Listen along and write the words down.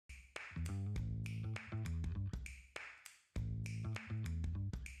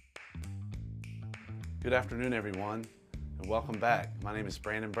Good afternoon, everyone, and welcome back. My name is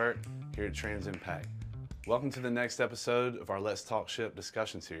Branden Burt here at TransImpact. Welcome to the next episode of our Let's Talk Ship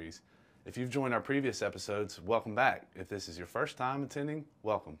discussion series. If you've joined our previous episodes, welcome back. If this is your first time attending,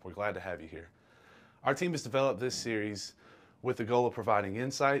 welcome. We're glad to have you here. Our team has developed this series with the goal of providing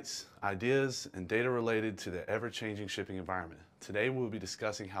insights, ideas, and data related to the ever-changing shipping environment. Today, we'll be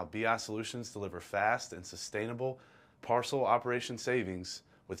discussing how BI solutions deliver fast and sustainable parcel operation savings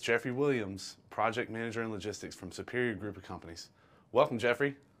with Geoffrey Williams, Project Manager in Logistics from Superior Group of Companies. Welcome,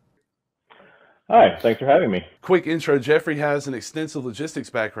 Geoffrey. Hi, thanks for having me. Quick intro, Geoffrey has an extensive logistics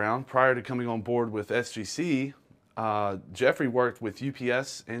background. Prior to coming on board with SGC, Geoffrey worked with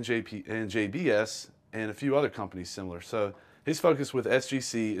UPS and JBS and a few other companies similar. So his focus with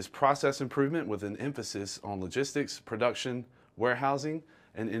SGC is process improvement with an emphasis on logistics, production, warehousing,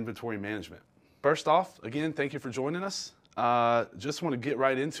 and inventory management. First off, again, thank you for joining us. Just want to get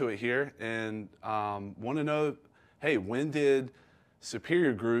right into it here and want to know, hey, when did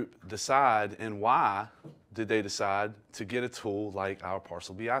Superior Group decide and why did they decide to get a tool like our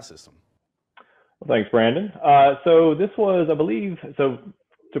Parcel BI system? Well, thanks, Branden. So this was, I believe, so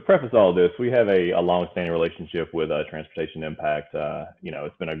to preface all this, we have a long-standing relationship with Transportation Impact.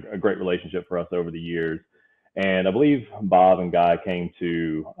 It's been a great relationship for us over the years. And I believe Bob and Guy came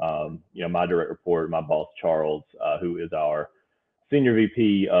to, my direct report, my boss, Charles, who is our Senior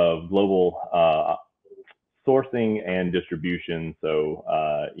VP of Global Sourcing and Distribution. So,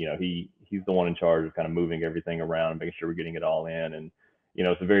 he's the one in charge of kind of moving everything around, making sure we're getting it all in. And,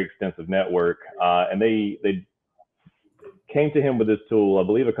 it's a very extensive network. And they came to him with this tool, I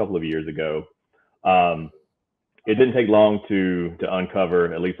believe, a couple of years ago. It didn't take long to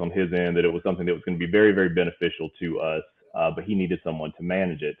uncover, at least on his end, that it was something that was going to be very, very beneficial to us, but he needed someone to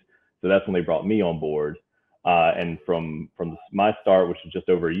manage it. So that's when they brought me on board. And from my start, which was just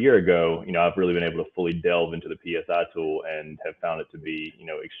over a year ago, I've really been able to fully delve into the PSI tool and have found it to be,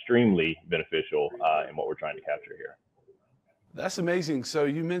 extremely beneficial in what we're trying to capture here. That's amazing. So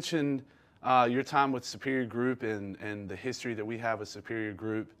you mentioned your time with Superior Group and the history that we have with Superior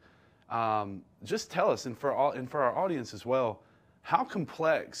Group. Just tell us, and for our audience as well, how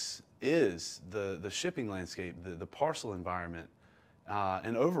complex is the shipping landscape, the parcel environment,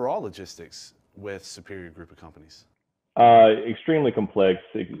 and overall logistics with Superior Group of Companies? Extremely complex,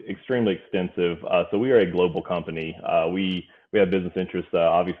 extremely extensive. So we are a global company. We have business interests,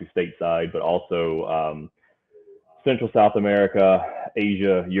 obviously stateside, but also Central South America,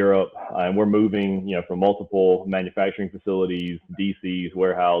 Asia, Europe, and we're moving, from multiple manufacturing facilities, DCs,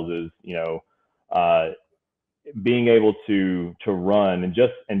 warehouses, being able to run and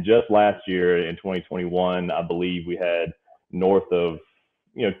just last year in 2021, I believe we had north of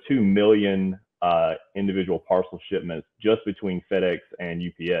 2 million individual parcel shipments just between FedEx and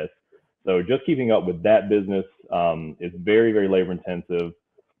UPS. So just keeping up with that business is very, very labor intensive.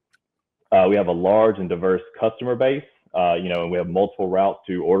 We have a large and diverse customer base, and we have multiple routes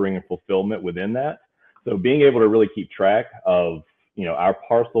to ordering and fulfillment within that. So being able to really keep track of, our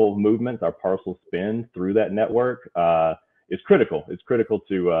parcel movements, our parcel spend through that network is critical. It's critical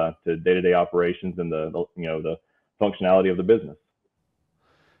to day-to-day operations and the functionality of the business.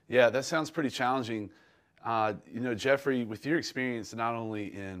 Yeah, that sounds pretty challenging. Geoffrey, with your experience not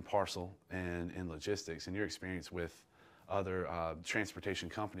only in parcel and in logistics and your experience with other transportation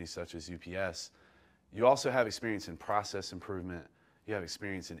companies such as UPS, you also have experience in process improvement. You have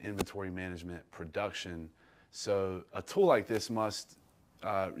experience in inventory management, production. So a tool like this must,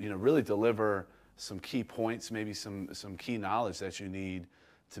 really deliver some key points, maybe some key knowledge that you need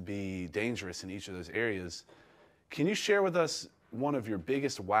to be dangerous in each of those areas. Can you share with us one of your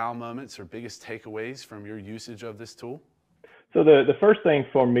biggest wow moments or biggest takeaways from your usage of this tool? So the first thing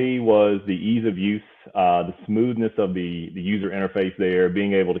for me was the ease of use, the smoothness of the user interface there,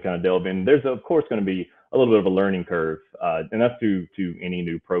 being able to kind of delve in. There's, of course, going to be a little bit of a learning curve, and that's to any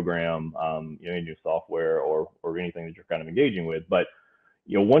new program, any new software or anything that you're kind of engaging with. But,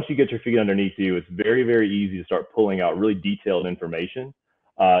 once you get your feet underneath you, it's very, very easy to start pulling out really detailed information,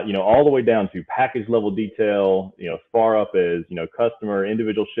 all the way down to package level detail, as far up as, customer,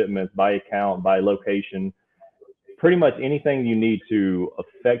 individual shipments, by account, by location. Pretty much anything you need to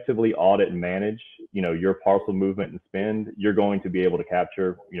effectively audit and manage, your parcel movement and spend, you're going to be able to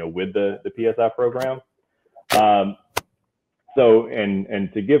capture, with the PSI program. So,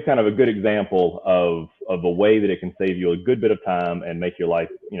 and to give kind of a good example of a way that it can save you a good bit of time and make your life,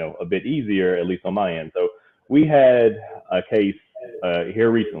 a bit easier, at least on my end. So we had a case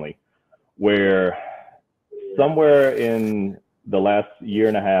here recently where somewhere in the last year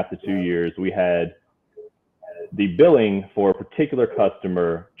and a half to 2 years, we had the billing for a particular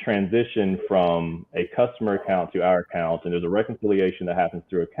customer transitioned from a customer account to our account, and there's a reconciliation that happens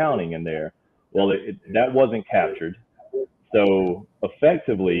through accounting in there. Well, that wasn't captured. So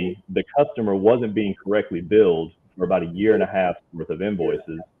effectively, the customer wasn't being correctly billed for about a year and a half worth of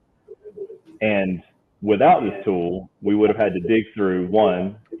invoices. And without this tool, we would have had to dig through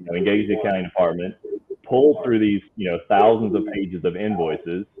engage the accounting department, pull through these, thousands of pages of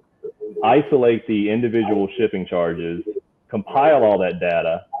invoices, isolate the individual shipping charges, compile all that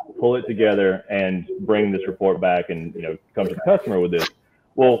data, pull it together, and bring this report back and, come to the customer with this.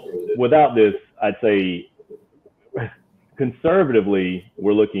 Well, without this, I'd say conservatively,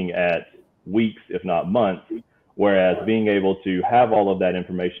 we're looking at weeks, if not months, whereas being able to have all of that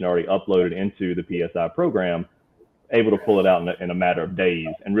information already uploaded into the PSI program, able to pull it out in a matter of days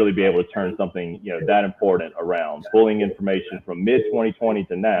and really be able to turn something, that important around, pulling information from mid-2020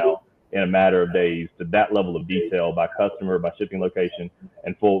 to now in a matter of days to that level of detail by customer, by shipping location,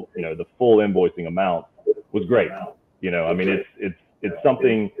 and full, the full invoicing amount was great. It's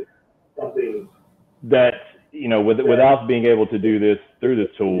something that, without being able to do this through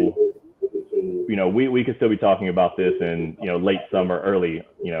this tool, we could still be talking about this in, late summer, early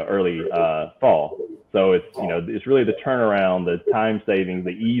fall. So it's really the turnaround, the time savings,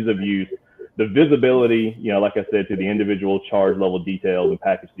 the ease of use, the visibility, like I said, to the individual charge level details and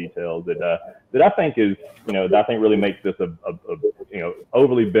package details that I think is, really makes this a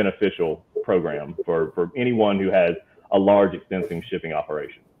overly beneficial program for anyone who has a large extensive shipping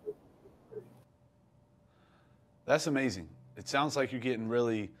operation. That's amazing. It sounds like you're getting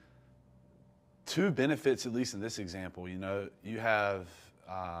really two benefits, at least in this example. You have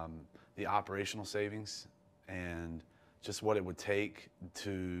the operational savings and just what it would take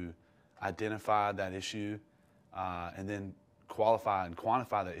to identify that issue and then qualify and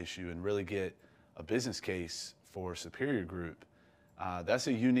quantify that issue and really get a business case for Superior Group. That's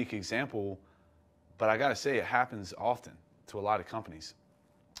a unique example, but I got to say it happens often to a lot of companies.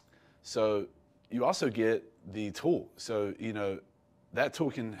 So you also get the tool. So, that tool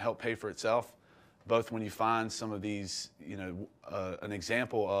can help pay for itself, both when you find some of these, an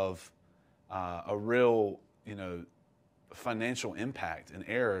example of a real, financial impact, an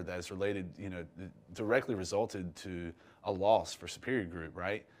error that is related, directly resulted to a loss for Superior Group,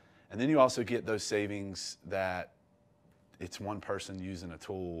 right? And then you also get those savings that it's one person using a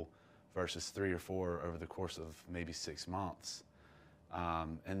tool versus 3 or 4 over the course of maybe 6 months.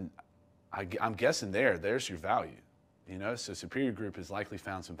 And I'm guessing there's your value, so Superior Group has likely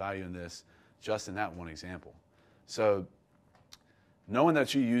found some value in this just in that one example. So knowing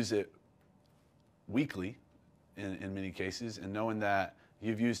that you use it weekly in many cases, and knowing that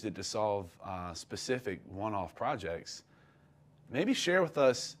you've used it to solve specific one-off projects, maybe share with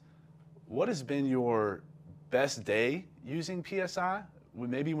us what has been your best day using PSI,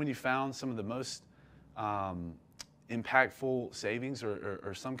 maybe when you found some of the most impactful savings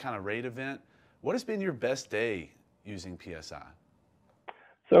or some kind of rate event. What has been your best day using PSI?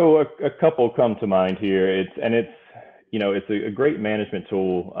 So a couple come to mind here. It's a great management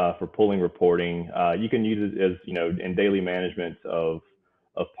tool for pulling reporting. You can use it as, in daily management of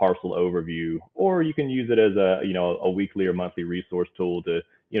parcel overview, or you can use it as a weekly or monthly resource tool to,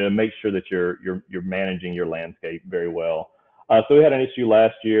 make sure that you're managing your landscape very well. So we had an issue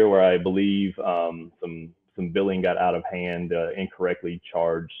last year where I believe some billing got out of hand, incorrectly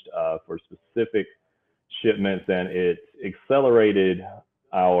charged for specific shipments, and it accelerated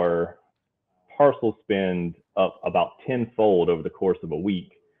our parcel spend up about tenfold over the course of a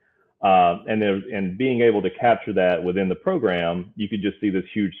week. And being able to capture that within the program, you could just see this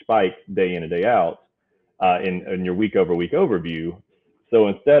huge spike day in and day out in your week over week overview. So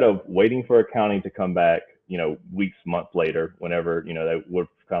instead of waiting for accounting to come back, weeks, months later, whenever, they would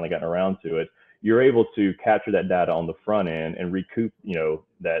have finally gotten around to it, you're able to capture that data on the front end and recoup,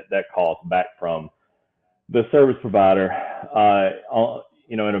 that cost back from the service provider,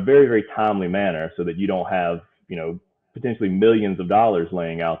 in a very, very timely manner, so that you don't have, potentially millions of dollars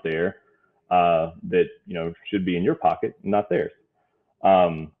laying out there that, should be in your pocket, not theirs.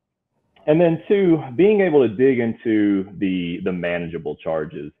 And then 2, being able to dig into the manageable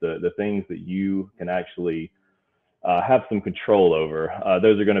charges, the things that you can actually have some control over.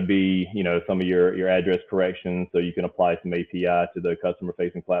 Those are going to be, some of your address corrections, so you can apply some API to the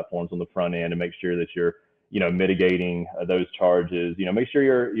customer-facing platforms on the front end and make sure that you're, mitigating those charges. Make sure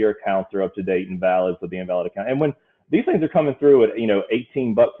your accounts are up to date and valid for the invalid account. And when these things are coming through at,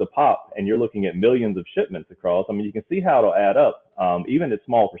 $18 a pop, and you're looking at millions of shipments across, you can see how it'll add up, even at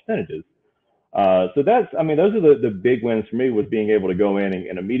small percentages. So that's, those are the big wins for me, was being able to go in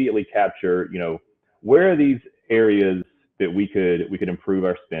and immediately capture, where are these areas that we could improve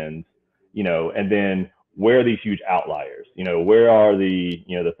our spends, and then where are these huge outliers? Where are the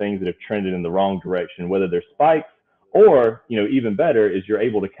things that have trended in the wrong direction, whether they're spikes or, even better is you're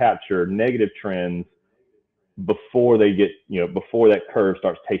able to capture negative trends before they get, before that curve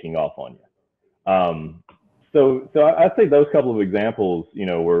starts taking off on you. So I'd say those couple of examples,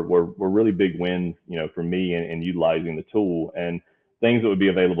 were really big wins, for me in utilizing the tool, and things that would be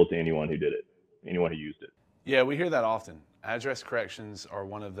available to anyone who did it, anyone who used it. Yeah, we hear that often. Address corrections are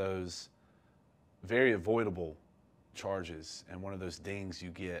one of those very avoidable charges and one of those dings you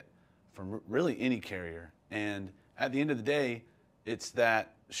get from really any carrier. And at the end of the day, it's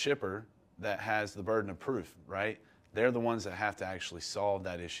that shipper that has the burden of proof, right? They're the ones that have to actually solve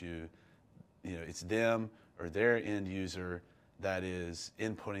that issue. It's them or their end user that is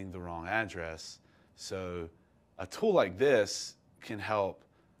inputting the wrong address. So a tool like this can help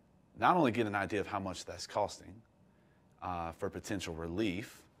not only get an idea of how much that's costing for potential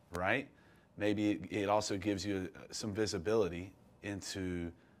relief, right? Maybe it also gives you some visibility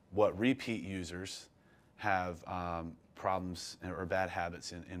into what repeat users have problems or bad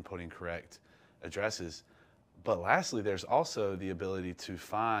habits in inputting correct addresses. But lastly, there's also the ability to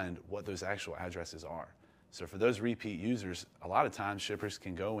find what those actual addresses are. So for those repeat users, a lot of times shippers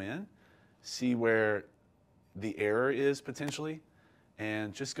can go in, see where the error is potentially,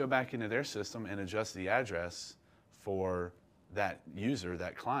 and just go back into their system and adjust the address for that user,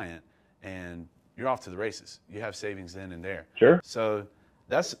 that client, and you're off to the races. You have savings then and there. Sure. So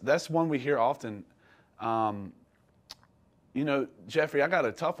that's one we hear often. Geoffrey, I got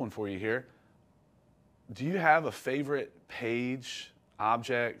a tough one for you here. Do you have a favorite page,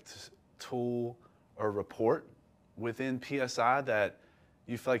 object, tool, or report within PSI that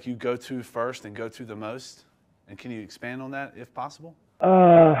you feel like you go to first and go to the most? And can you expand on that if possible?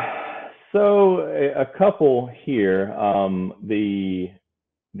 So a couple here.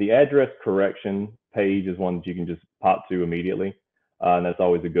 The address correction page is one that you can just pop to immediately. And that's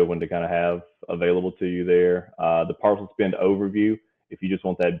always a good one to kind of have available to you there. The parcel spend overview, if you just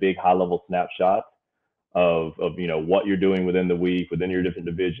want that big high level snapshot of what you're doing within the week, within your different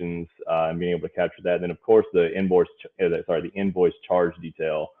divisions, and being able to capture that. And then of course the invoice charge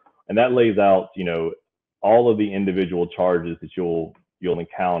detail, and that lays out all of the individual charges that you'll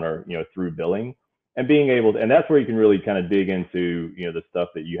encounter through billing, and being able to, and that's where you can really kind of dig into the stuff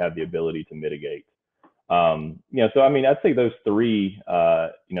that you have the ability to mitigate. So I mean, I'd say those three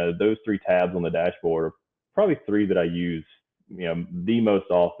tabs on the dashboard are probably three that I use the most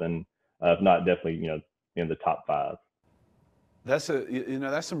often, if not definitely in the top five. That's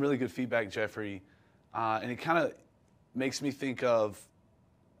some really good feedback, Geoffrey, and it kind of makes me think of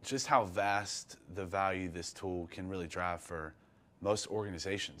just how vast the value this tool can really drive for most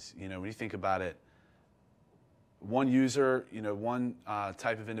organizations. When you think about it, one user, one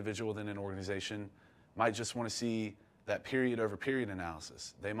type of individual within an organization might just want to see that period over period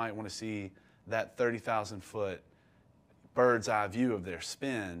analysis. They might want to see that 30,000 foot bird's eye view of their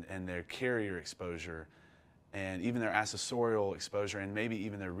spend and their carrier exposure and even their accessorial exposure and maybe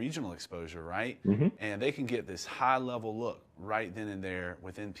even their regional exposure, right? Mm-hmm. And they can get this high level look right then and there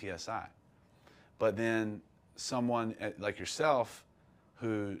within PSI. But then someone like yourself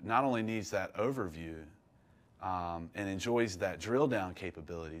who not only needs that overview and enjoys that drill down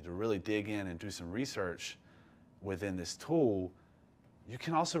capability to really dig in and do some research within this tool, you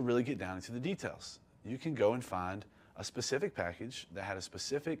can also really get down into the details. You can go and find a specific package that had a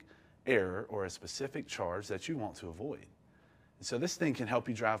specific error or a specific charge that you want to avoid. And so this thing can help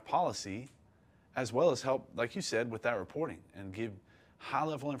you drive policy as well as help, like you said, with that reporting and give high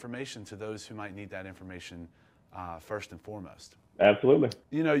level information to those who might need that information first and foremost. Absolutely.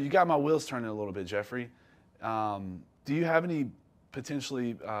 You got my wheels turning a little bit, Geoffrey. Do you have any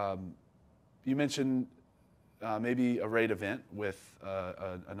potentially, you mentioned maybe a rate event with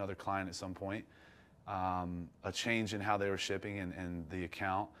another client at some point, a change in how they were shipping and the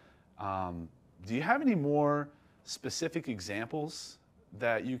account. Do you have any more specific examples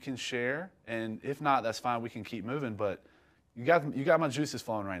that you can share? And if not, that's fine. We can keep moving. But you got my juices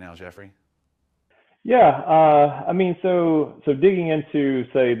flowing right now, Geoffrey. Yeah. I mean, so digging into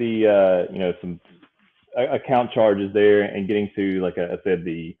say the some account charges there and getting to, like I said,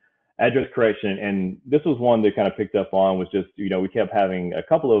 the address correction. And this was one that kind of picked up on was just we kept having a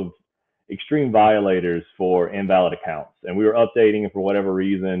couple of extreme violators for invalid accounts, and we were updating, and for whatever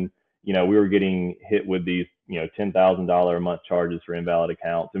reason, we were getting hit with these, $10,000 a month charges for invalid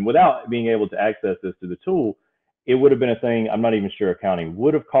accounts. And without being able to access this to the tool, it would have been a thing I'm not even sure accounting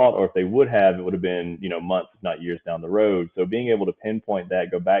would have caught, or if they would have, it would have been, months, if not years down the road. So being able to pinpoint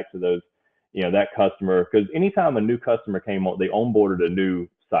that, go back to those, that customer, because anytime a new customer came on, they onboarded a new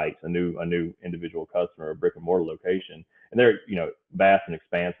site, a new individual customer, a brick and mortar location, and they're vast and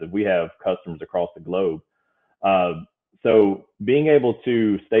expansive. We have customers across the globe. Uh, so being able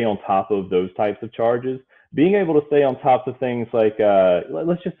to stay on top of those types of charges, being able to stay on top of things like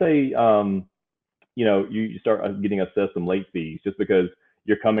let's just say you start getting assessed some late fees just because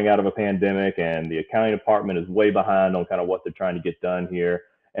you're coming out of a pandemic and the accounting department is way behind on kind of what they're trying to get done here,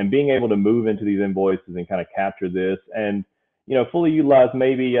 and being able to move into these invoices and kind of capture this and fully utilize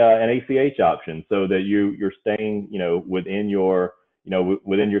maybe an ACH option so that you're staying within your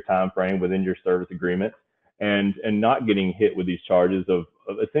within your time frame, within your service agreement, and not getting hit with these charges of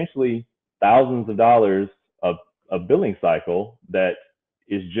essentially thousands of dollars of a billing cycle that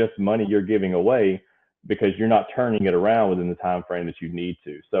is just money you're giving away because you're not turning it around within the time frame that you need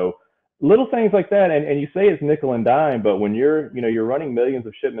to. So little things like that, and you say it's nickel and dime, but when you're running millions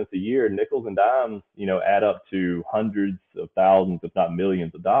of shipments a year, nickels and dimes add up to hundreds of thousands, if not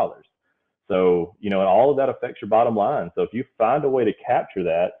millions of dollars. So and all of that affects your bottom line. So if you find a way to capture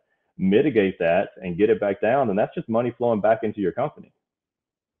that, mitigate that, and get it back down, then that's just money flowing back into your company.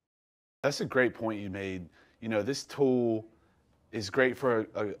 That's a great point you made. This tool is great for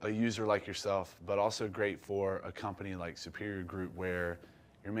a user like yourself, but also great for a company like Superior Group where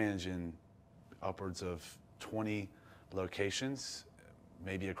you're managing upwards of 20 locations,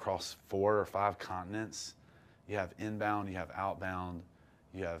 maybe across 4 or 5 continents. You have inbound, you have outbound,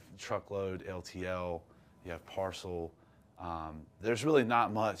 you have truckload, LTL, you have parcel. There's really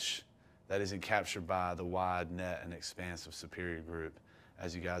not much that isn't captured by the wide net and expanse of Superior Group,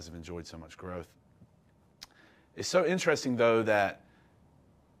 as you guys have enjoyed so much growth. It's so interesting, though, that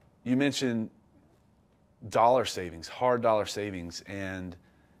you mentioned dollar savings, hard dollar savings, and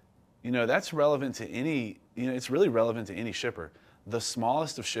that's relevant to any, it's really relevant to any shipper. The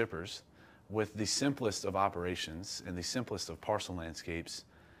smallest of shippers with the simplest of operations and the simplest of parcel landscapes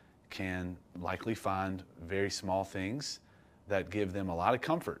can likely find very small things that give them a lot of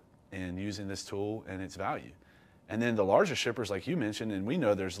comfort in using this tool and its value. And then the larger shippers, like you mentioned, and we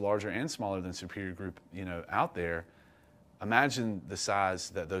know there's larger and smaller than Superior Group, out there. Imagine the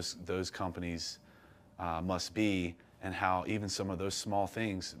size that those companies must be, and how even some of those small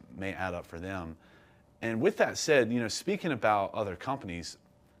things may add up for them. And with that said, speaking about other companies,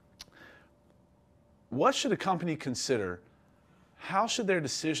 what should a company consider? How should their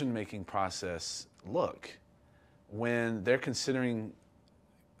decision-making process look when they're considering,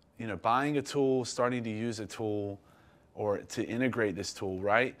 buying a tool, starting to use a tool, or to integrate this tool,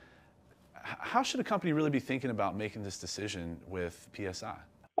 right? How should a company really be thinking about making this decision with PSI?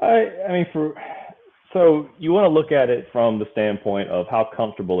 So you want to look at it from the standpoint of how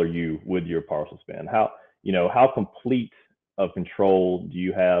comfortable are you with your parcel spend? How complete of control do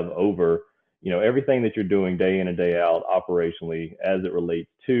you have over, everything that you're doing day in and day out operationally as it relates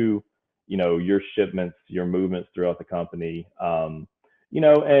to, your shipments, your movements throughout the company,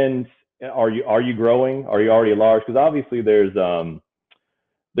 and are you growing? Are you already large? Because obviously there's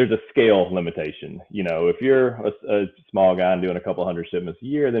a scale limitation. If you're a small guy and doing a couple hundred shipments a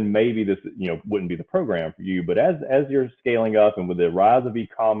year, then maybe this, wouldn't be the program for you. But as you're scaling up, and with the rise of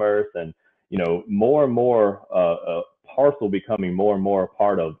e-commerce and, more and more parcel becoming more and more a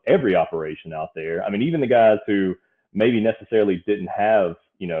part of every operation out there. I mean, even the guys who maybe necessarily didn't have,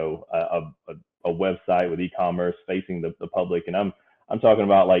 a website with e-commerce facing the public. And I'm talking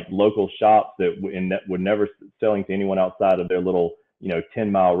about like local shops that were never selling to anyone outside of their little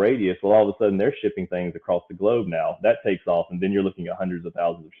 10-mile radius. Well, all of a sudden they're shipping things across the globe now. That takes off, and then you're looking at hundreds of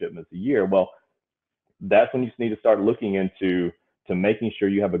thousands of shipments a year. Well, that's when you need to start looking into making sure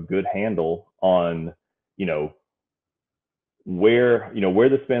you have a good handle on where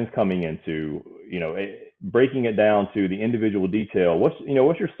the spend's coming into, breaking it down to the individual detail. What's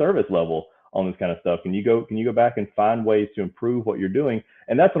your service level on this kind of stuff? Can you go back and find ways to improve what you're doing?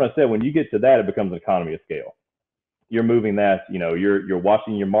 And that's when I said, when you get to that, it becomes an economy of scale. You're moving that, you're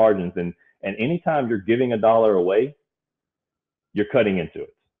watching your margins, and anytime you're giving $1 away, you're cutting into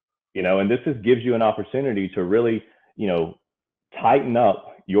it, and this just gives you an opportunity to really, tighten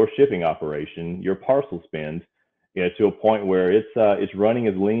up your shipping operation, your parcel spend, to a point where it's running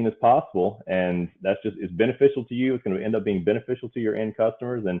as lean as possible, and it's beneficial to you. It's going to end up being beneficial to your end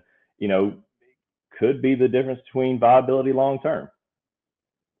customers, and could be the difference between viability long term.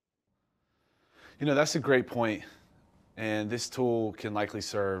 That's a great point. And this tool can likely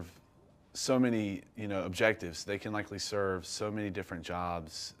serve so many, objectives. They can likely serve so many different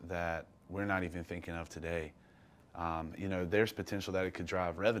jobs that we're not even thinking of today. There's potential that it could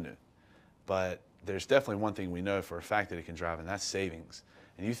drive revenue, but there's definitely one thing we know for a fact that it can drive, and that's savings.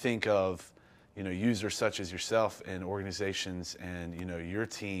 And you think of, users such as yourself and organizations and, your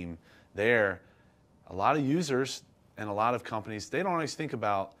team there, a lot of users and a lot of companies, they don't always think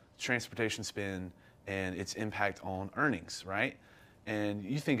about transportation spend and its impact on earnings, right? And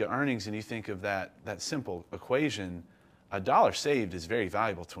you think of earnings and you think of that simple equation, a dollar saved is very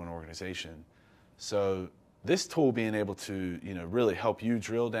valuable to an organization. So this tool being able to, really help you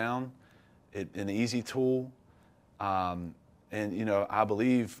drill down, an easy tool, and, I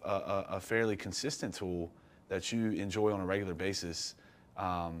believe a fairly consistent tool that you enjoy on a regular basis.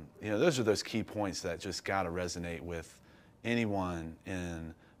 Those are those key points that just got to resonate with anyone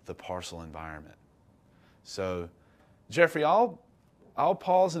in the Parcel environment. So, Geoffrey, I'll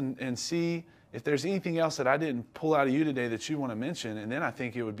pause and see if there's anything else that I didn't pull out of you today that you want to mention, and then I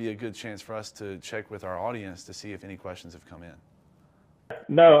think it would be a good chance for us to check with our audience to see if any questions have come in.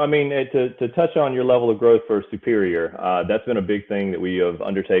 No, I mean, to touch on your level of growth for Superior, that's been a big thing that we have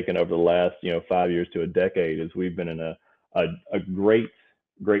undertaken over the last, 5 years to a decade, is we've been in a great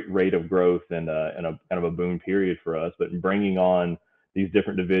rate of growth and a kind of a boom period for us. But in bringing on these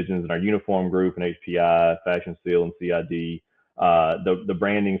different divisions in our uniform group and HPI, Fashion Seal, and CID, the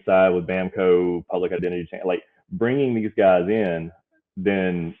branding side with BAMCO, public identity, like bringing these guys in,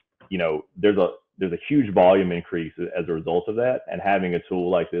 then there's a huge volume increase as a result of that, and having a tool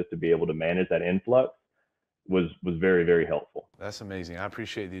like this to be able to manage that influx was very, very helpful. That's amazing. I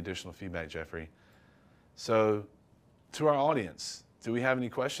appreciate the additional feedback, Geoffrey. So, to our audience, do we have any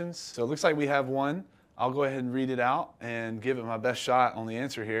questions? So it looks like we have one. I'll go ahead and read it out and give it my best shot on the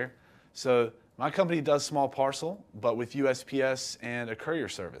answer here. So, my company does small parcel, but with USPS and a courier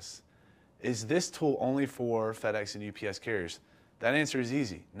service. Is this tool only for FedEx and UPS carriers? That answer is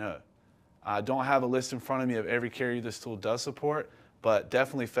easy, no. I don't have a list in front of me of every carrier this tool does support, but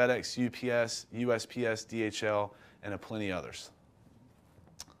definitely FedEx, UPS, USPS, DHL, and plenty others.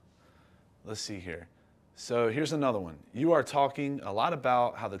 Let's see here. So here's another one. You are talking a lot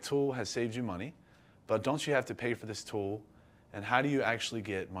about how the tool has saved you money, but don't you have to pay for this tool? And how do you actually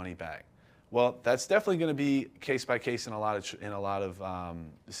get money back? Well, that's definitely going to be case by case in a lot of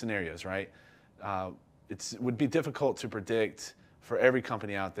scenarios, right? It would be difficult to predict for every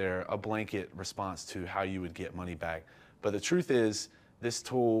company out there a blanket response to how you would get money back. But the truth is, this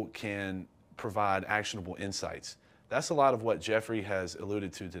tool can provide actionable insights. That's a lot of what Geoffrey has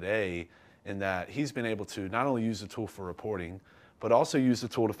alluded to today, in that he's been able to not only use the tool for reporting, but also use the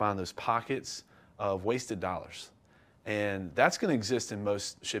tool to find those pockets of wasted dollars. And that's going to exist in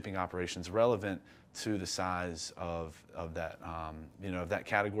most shipping operations, relevant to the size of that, of that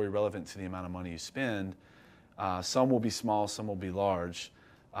category, relevant to the amount of money you spend. Some will be small, some will be large,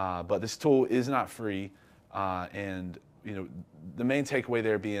 but this tool is not free. And the main takeaway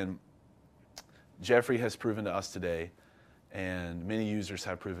there being, Geoffrey has proven to us today, and many users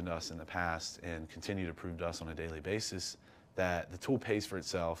have proven to us in the past and continue to prove to us on a daily basis, that the tool pays for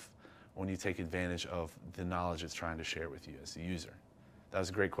itself when you take advantage of the knowledge it's trying to share with you as the user. That was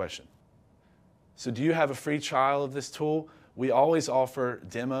a great question. So do you have a free trial of this tool? We always offer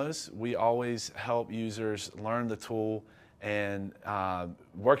demos. We always help users learn the tool, and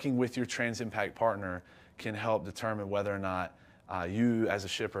working with your TransImpact partner can help determine whether or not you as a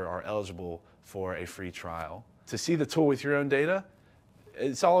shipper are eligible for a free trial. To see the tool with your own data,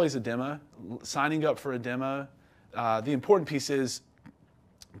 it's always a demo. Signing up for a demo, the important piece is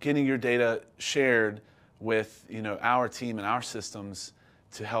getting your data shared with our team and our systems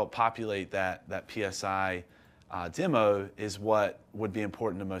to help populate that PSI demo is what would be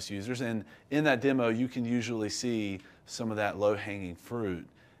important to most users. And in that demo, you can usually see some of that low-hanging fruit.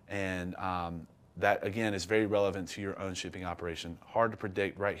 And that, again, is very relevant to your own shipping operation. Hard to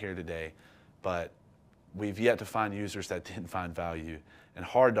predict right here today, but we've yet to find users that didn't find value and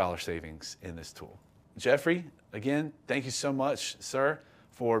hard dollar savings in this tool. Geoffrey, again, thank you so much, sir,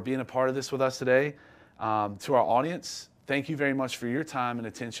 for being a part of this with us today. To our audience, thank you very much for your time and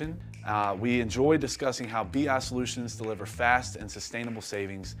attention. We enjoy discussing how BI solutions deliver fast and sustainable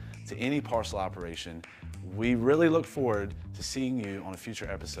savings to any parcel operation. We really look forward to seeing you on a future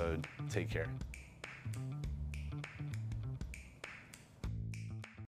episode. Take care.